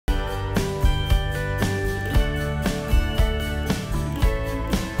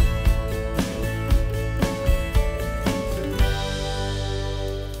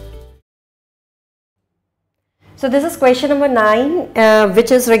So this is question number 9, which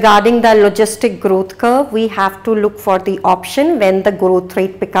is regarding the logistic growth curve. We have to look for the option when the growth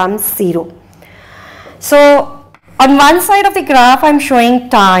rate becomes 0. So on one side of the graph, I'm showing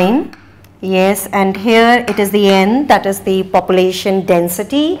time. Yes, and here it is the N, that is the population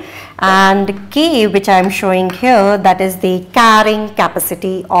density, and K, which I am showing here, that is the carrying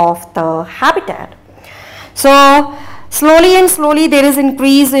capacity of the habitat. So slowly and slowly there is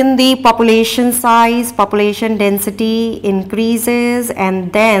increase in the population size, population density increases,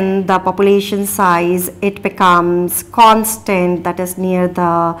 and then the population size, it becomes constant, that is near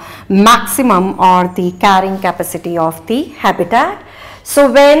the maximum or the carrying capacity of the habitat. So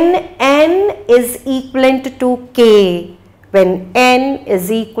when N is equivalent to K, when N is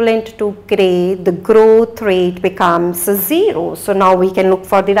equivalent to K, the growth rate becomes 0. So now we can look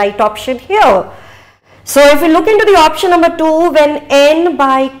for the right option here. So if we look into the option number 2, when N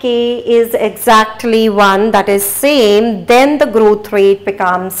by K is exactly 1, that is same, then the growth rate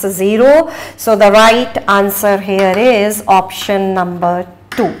becomes 0. So the right answer here is option number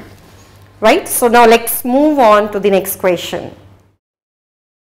 2. Right? So now let's move on to the next question.